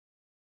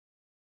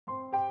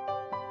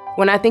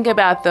When I think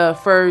about the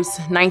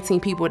first 19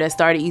 people that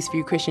started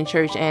Eastview Christian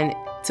Church, and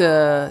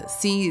to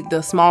see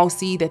the small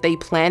seed that they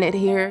planted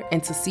here,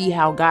 and to see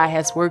how God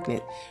has worked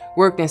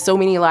in so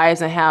many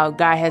lives and how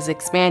God has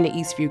expanded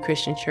Eastview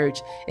Christian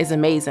Church is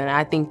amazing.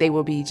 I think they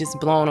will be just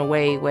blown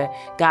away with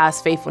God's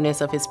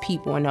faithfulness of his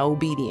people and the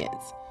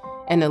obedience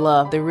and the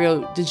love.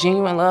 The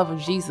genuine love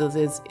of Jesus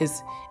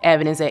is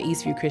evidence at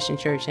Eastview Christian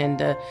Church, and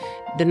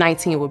the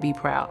 19 will be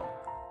proud.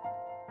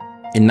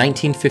 In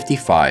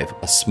 1955,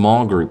 a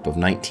small group of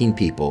 19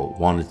 people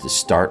wanted to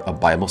start a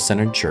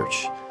Bible-centered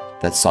church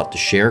that sought to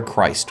share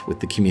Christ with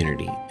the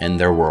community and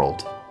their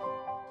world.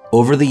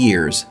 Over the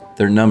years,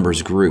 their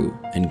numbers grew,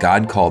 and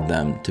God called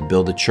them to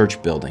build a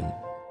church building.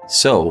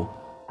 So,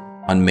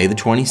 on May the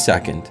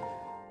 22nd,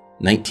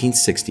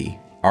 1960,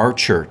 our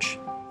church,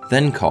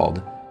 then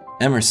called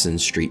Emerson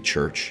Street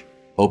Church,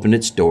 opened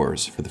its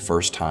doors for the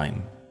first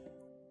time.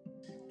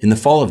 In the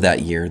fall of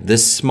that year,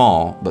 this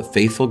small but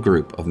faithful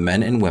group of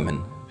men and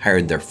women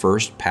hired their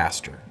first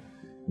pastor,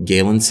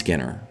 Galen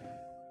Skinner.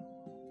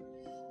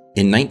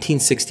 In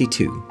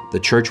 1962, the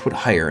church would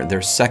hire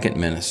their second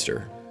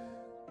minister,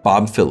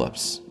 Bob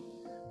Phillips.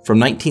 From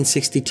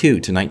 1962 to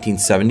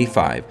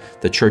 1975,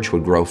 the church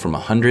would grow from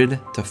 100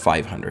 to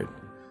 500.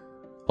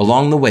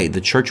 Along the way,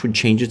 the church would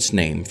change its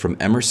name from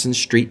Emerson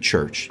Street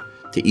Church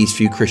to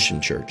Eastview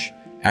Christian Church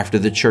after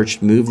the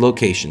church moved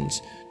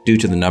locations due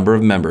to the number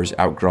of members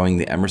outgrowing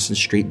the Emerson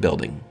Street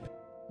building.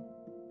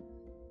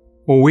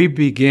 Well, we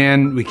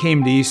came to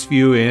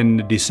Eastview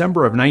in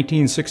December of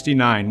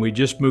 1969. We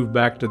just moved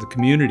back to the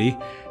community,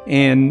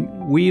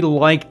 and we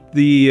liked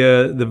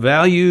the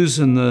values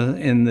and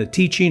the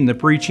teaching, the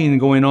preaching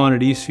going on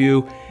at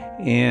Eastview,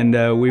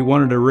 and we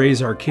wanted to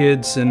raise our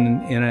kids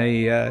in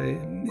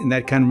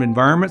that kind of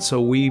environment,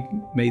 so we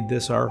made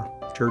this our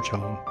church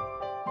home.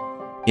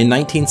 In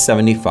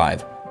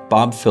 1975,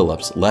 Bob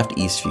Phillips left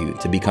Eastview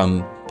to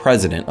become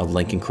president of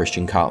Lincoln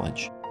Christian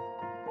College.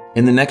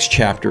 In the next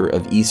chapter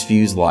of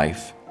Eastview's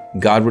life,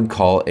 God would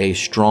call a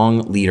strong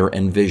leader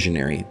and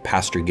visionary,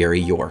 Pastor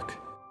Gary York.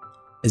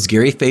 As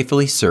Gary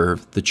faithfully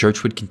served, the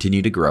church would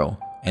continue to grow,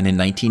 and in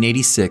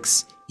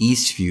 1986,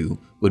 Eastview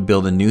would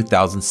build a new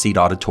 1,000-seat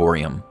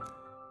auditorium.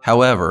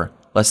 However,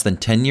 less than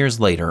 10 years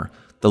later,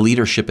 the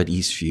leadership at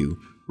Eastview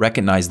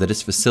recognized that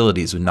its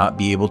facilities would not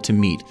be able to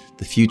meet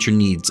the future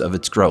needs of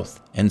its growth,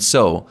 and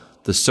so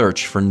the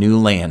search for new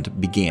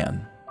land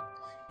began.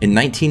 In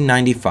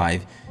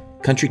 1995,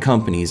 country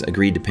companies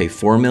agreed to pay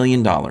 $4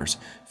 million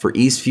for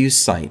Eastview's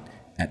site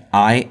at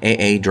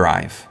IAA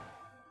Drive.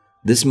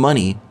 This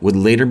money would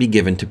later be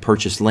given to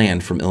purchase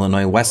land from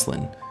Illinois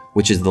Wesleyan,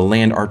 which is the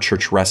land our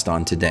church rests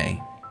on today.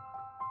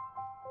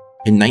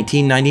 In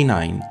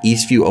 1999,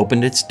 Eastview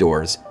opened its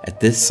doors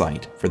at this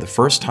site for the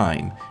first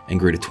time and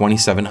grew to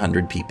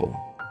 2,700 people.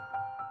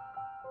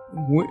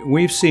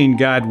 We've seen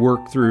God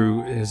work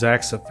through his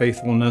acts of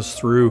faithfulness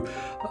through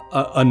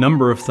a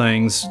number of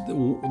things.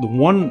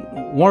 One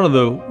of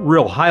the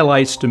real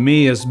highlights to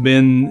me has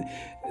been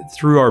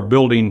through our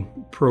building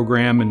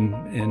program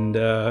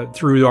and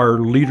through our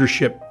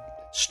leadership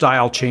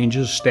style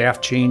changes,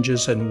 staff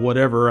changes, and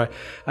whatever.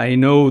 I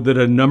know that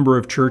a number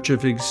of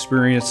churches have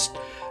experienced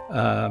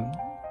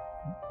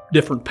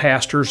different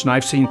pastors, and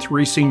I've seen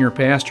 3 senior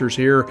pastors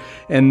here,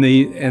 and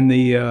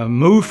the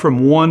move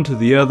from one to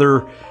the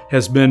other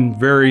has been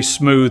very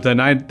smooth, and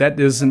that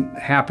doesn't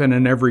happen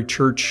in every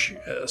church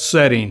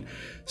setting.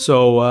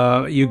 So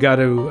I got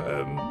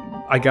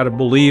to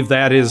believe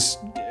that is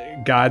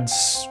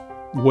God's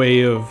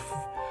way of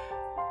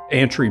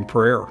answering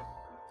prayer.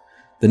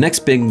 The next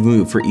big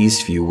move for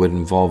Eastview would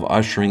involve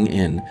ushering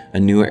in a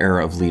new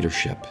era of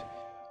leadership.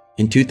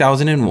 In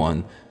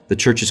 2001, the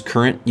church's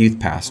current youth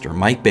pastor,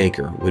 Mike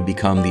Baker, would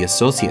become the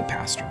associate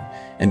pastor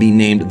and be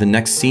named the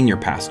next senior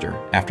pastor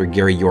after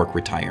Gary York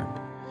retired.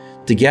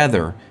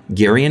 Together,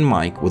 Gary and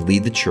Mike would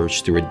lead the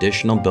church through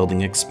additional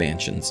building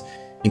expansions,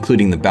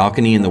 including the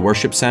balcony in the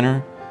worship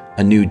center,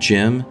 a new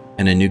gym,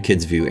 and a new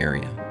Kids View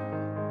area.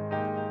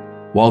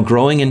 While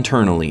growing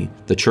internally,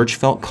 the church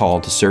felt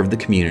called to serve the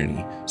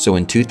community, so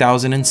in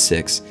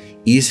 2006,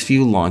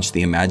 Eastview launched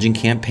the Imagine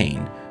campaign,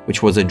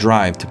 which was a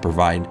drive to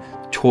provide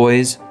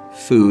toys,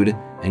 food,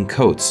 and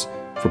coats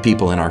for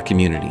people in our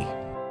community.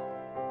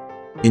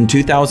 In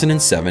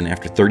 2007,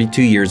 after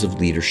 32 years of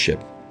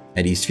leadership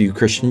at Eastview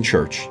Christian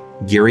Church,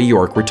 Gary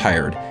York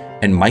retired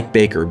and Mike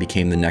Baker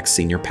became the next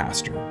senior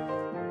pastor.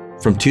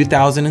 From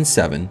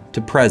 2007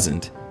 to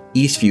present,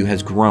 Eastview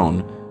has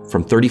grown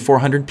from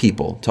 3,400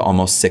 people to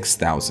almost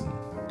 6,000.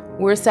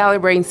 We're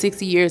celebrating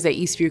 60 years at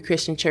Eastview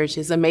Christian Church.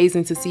 It's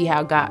amazing to see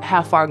how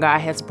far God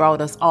has brought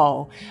us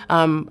all.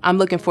 I'm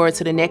looking forward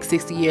to the next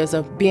 60 years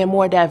of being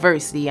more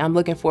diversity. I'm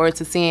looking forward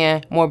to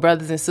seeing more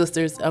brothers and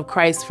sisters of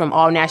Christ from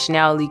all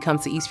nationality come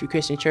to Eastview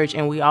Christian Church,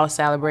 and we all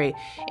celebrate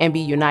and be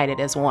united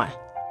as one.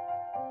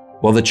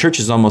 While the church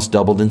has almost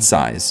doubled in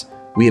size,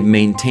 we have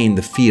maintained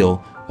the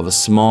feel of a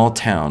small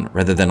town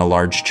rather than a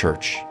large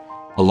church.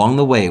 Along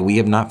the way, we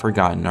have not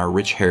forgotten our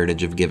rich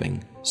heritage of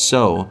giving.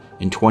 So,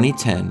 in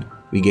 2010,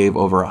 we gave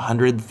over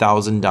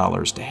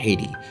 $100,000 to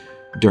Haiti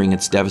during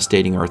its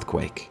devastating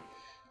earthquake.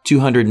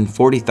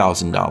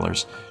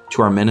 $240,000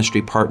 to our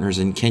ministry partners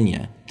in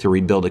Kenya to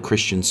rebuild a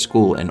Christian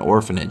school and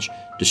orphanage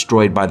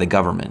destroyed by the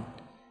government,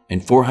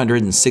 and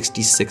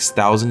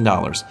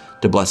 $466,000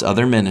 to bless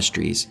other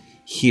ministries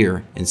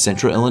here in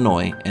Central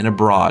Illinois and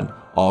abroad,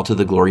 all to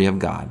the glory of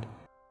God.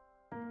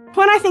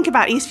 When I think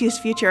about Eastview's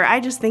future, I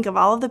just think of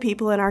all of the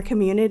people in our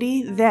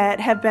community that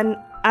have been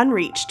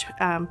unreached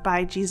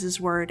by Jesus'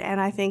 word, and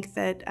I think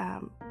that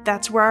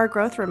that's where our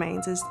growth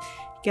remains, is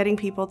getting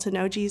people to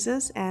know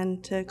Jesus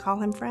and to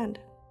call him friend.